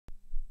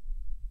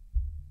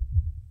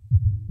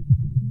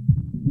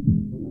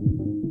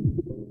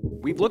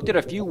We've looked at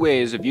a few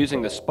ways of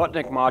using the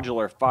Sputnik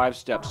Modular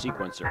 5-step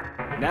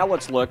sequencer. Now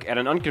let's look at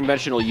an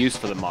unconventional use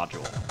for the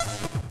module.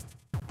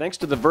 Thanks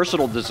to the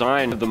versatile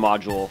design of the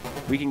module,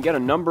 we can get a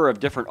number of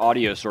different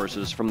audio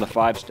sources from the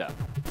 5-step.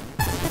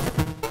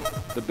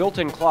 The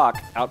built-in clock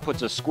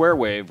outputs a square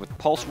wave with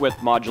pulse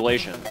width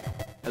modulation,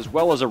 as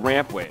well as a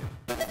ramp wave.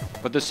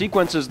 But the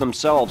sequences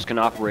themselves can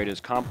operate as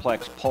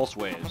complex pulse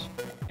waves,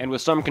 and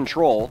with some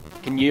control,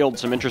 can yield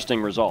some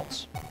interesting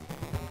results.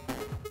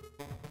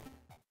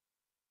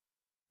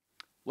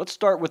 Let's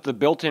start with the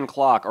built-in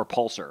clock or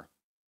pulsar.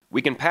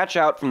 We can patch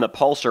out from the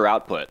pulsar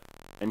output,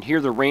 and hear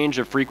the range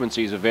of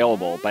frequencies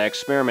available by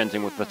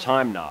experimenting with the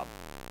time knob.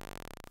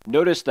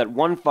 Notice that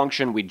one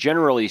function we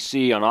generally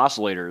see on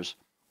oscillators,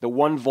 the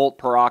 1 volt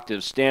per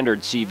octave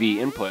standard CV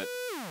input,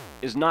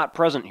 is not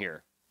present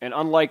here, and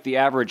unlike the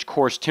average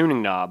coarse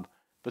tuning knob,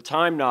 the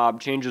time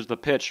knob changes the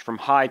pitch from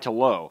high to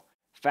low,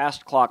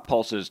 fast clock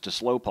pulses to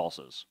slow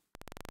pulses.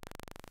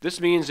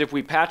 This means if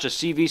we patch a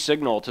CV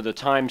signal to the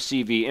time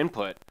CV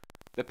input,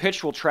 the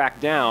pitch will track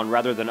down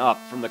rather than up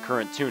from the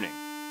current tuning,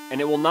 and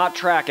it will not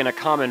track in a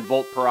common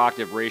volt per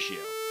octave ratio.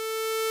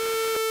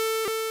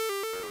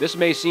 This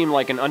may seem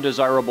like an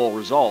undesirable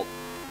result,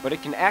 but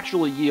it can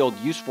actually yield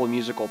useful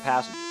musical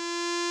passages.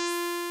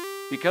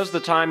 Because the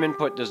time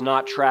input does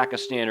not track a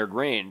standard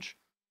range,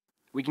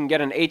 we can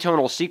get an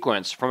atonal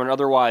sequence from an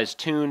otherwise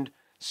tuned,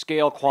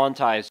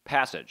 scale-quantized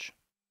passage.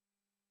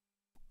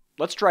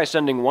 Let's try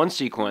sending one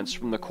sequence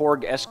from the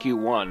Korg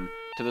SQ1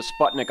 to the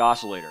Sputnik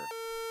oscillator,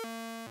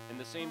 and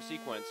the same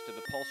sequence to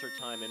the pulsar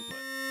time input.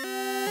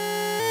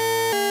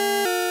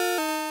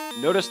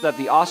 Notice that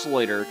the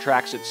oscillator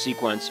tracks its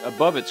sequence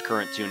above its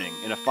current tuning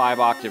in a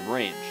 5-octave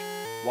range,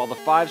 while the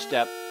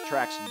 5-step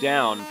tracks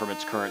down from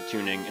its current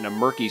tuning in a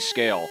murky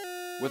scale,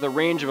 with a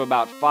range of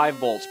about 5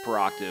 volts per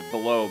octave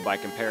below by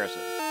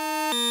comparison.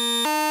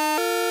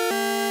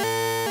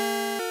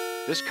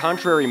 This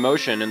contrary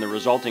motion in the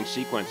resulting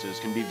sequences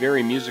can be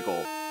very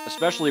musical,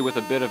 especially with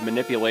a bit of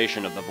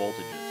manipulation of the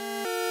voltages.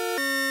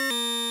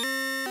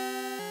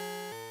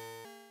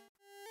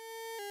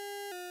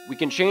 We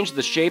can change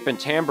the shape and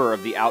timbre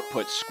of the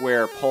output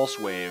square pulse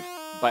wave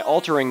by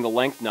altering the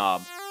length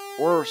knob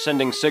or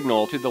sending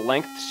signal to the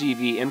length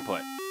CV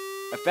input,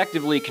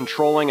 effectively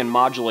controlling and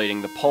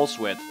modulating the pulse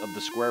width of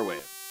the square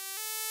wave.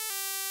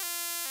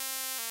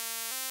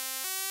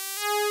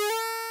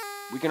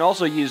 We can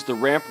also use the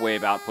ramp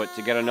wave output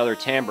to get another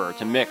timbre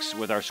to mix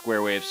with our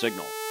square wave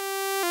signal.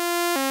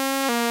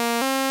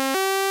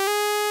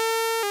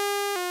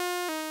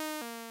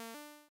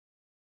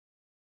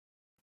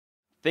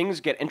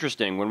 Things get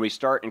interesting when we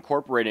start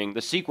incorporating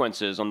the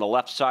sequences on the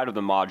left side of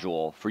the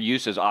module for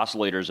use as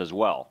oscillators as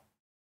well.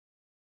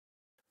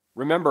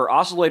 Remember,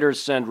 oscillators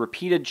send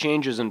repeated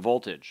changes in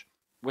voltage,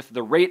 with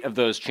the rate of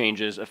those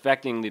changes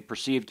affecting the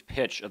perceived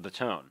pitch of the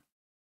tone.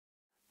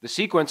 The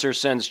sequencer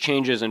sends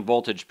changes in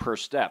voltage per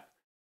step.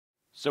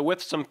 So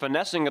with some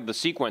finessing of the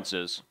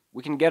sequences,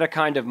 we can get a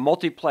kind of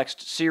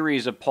multiplexed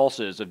series of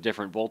pulses of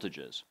different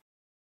voltages.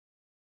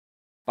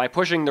 By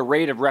pushing the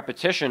rate of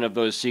repetition of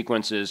those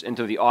sequences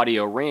into the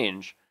audio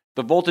range,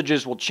 the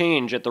voltages will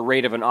change at the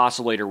rate of an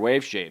oscillator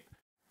wave shape,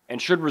 and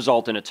should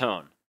result in a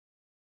tone.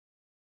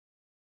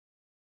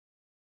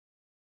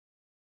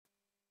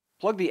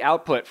 Plug the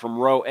output from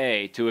row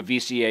A to a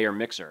VCA or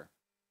mixer.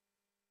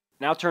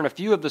 Now turn a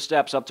few of the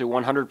steps up to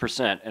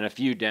 100% and a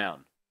few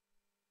down.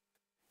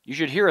 You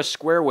should hear a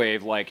square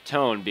wave-like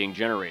tone being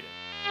generated.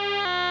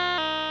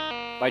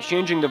 By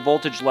changing the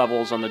voltage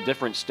levels on the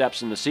different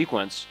steps in the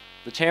sequence,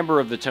 the timbre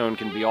of the tone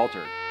can be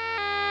altered.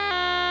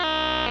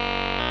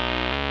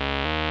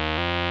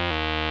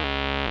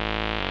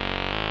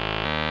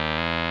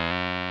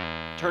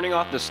 Turning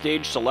off the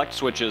stage select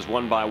switches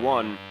one by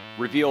one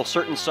reveal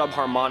certain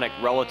subharmonic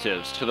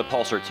relatives to the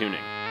pulsar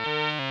tuning.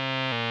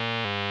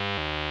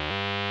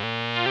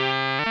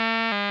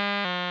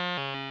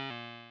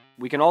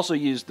 We can also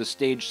use the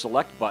stage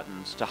select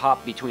buttons to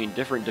hop between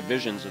different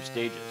divisions of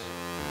stages.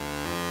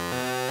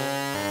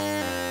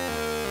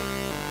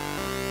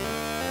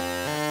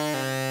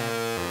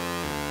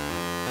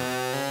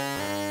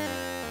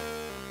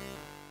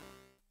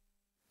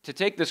 To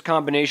take this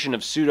combination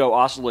of pseudo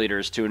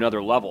oscillators to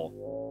another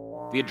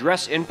level, the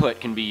address input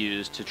can be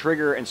used to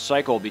trigger and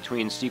cycle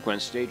between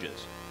sequence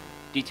stages,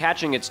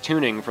 detaching its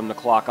tuning from the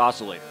clock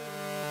oscillator.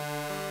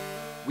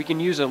 We can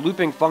use a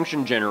looping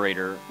function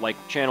generator, like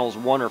channels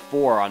 1 or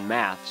 4 on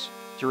maths,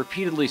 to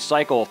repeatedly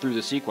cycle through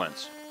the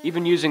sequence,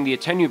 even using the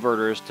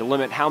attenuverters to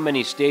limit how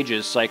many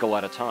stages cycle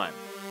at a time.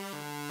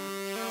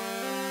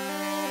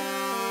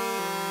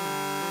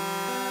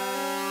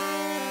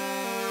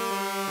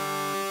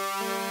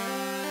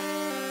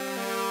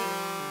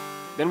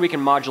 Then we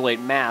can modulate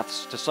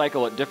maths to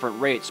cycle at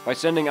different rates by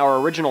sending our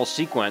original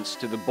sequence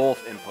to the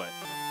both input,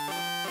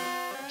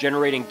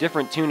 generating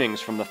different tunings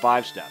from the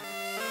 5-step.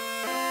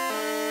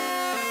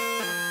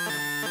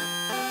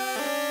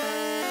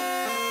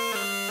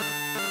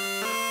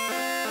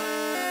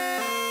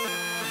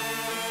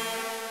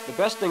 The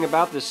best thing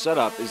about this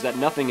setup is that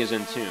nothing is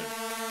in tune.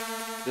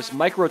 This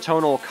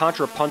microtonal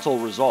contrapuntal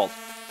result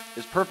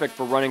is perfect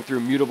for running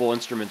through mutable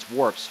instruments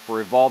warps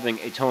for evolving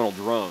atonal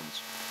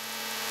drones,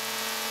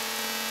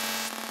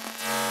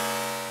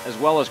 as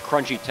well as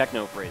crunchy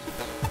techno phrases.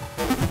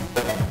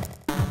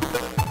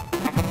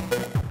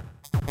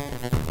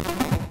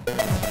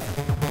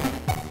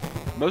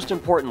 Most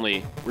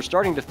importantly, we're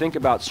starting to think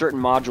about certain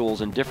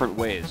modules in different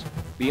ways,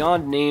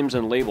 beyond names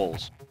and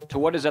labels, to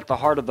what is at the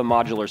heart of the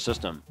modular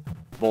system: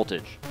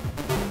 voltage.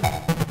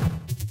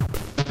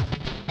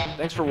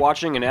 Thanks for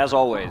watching, and as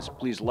always,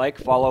 please like,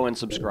 follow, and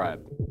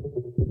subscribe.